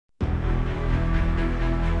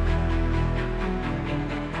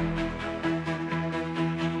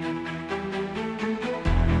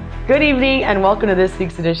Good evening and welcome to this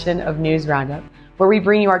week's edition of News Roundup, where we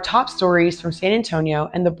bring you our top stories from San Antonio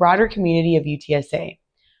and the broader community of UTSA.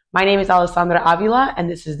 My name is Alessandra Avila and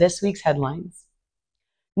this is this week's headlines.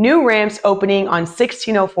 New ramps opening on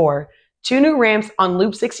 1604. 2 new ramps on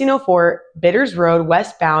Loop 1604, Bitters Road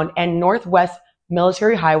westbound and Northwest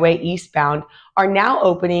Military Highway eastbound are now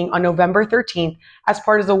opening on November 13th as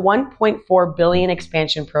part of the $1.4 billion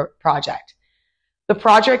expansion project. The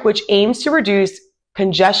project, which aims to reduce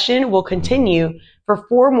congestion, will continue for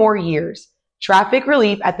 4 more years. Traffic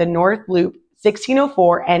relief at the North Loop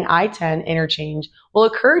 1604 and I-10 interchange will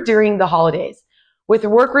occur during the holidays, with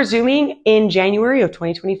work resuming in January of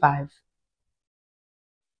 2025.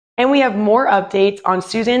 And we have more updates on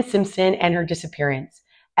Suzanne Simpson and her disappearance.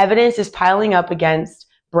 Evidence is piling up against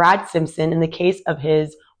Brad Simpson in the case of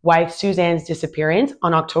his wife Suzanne's disappearance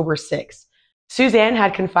on October 6th. Suzanne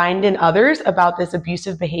had confided in others about this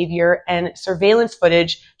abusive behavior, and surveillance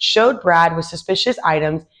footage showed Brad with suspicious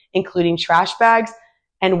items, including trash bags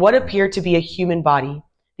and what appeared to be a human body.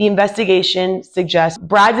 The investigation suggests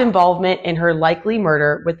Brad's involvement in her likely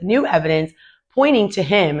murder, with new evidence pointing to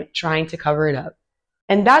him trying to cover it up.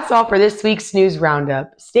 And that's all for this week's News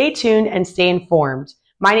Roundup. Stay tuned and stay informed.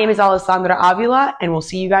 My name is Alessandra Avila, and we'll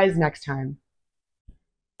see you guys next time.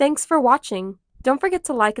 Thanks for watching. Don't forget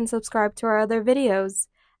to like and subscribe to our other videos,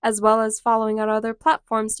 as well as following our other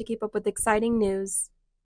platforms to keep up with exciting news.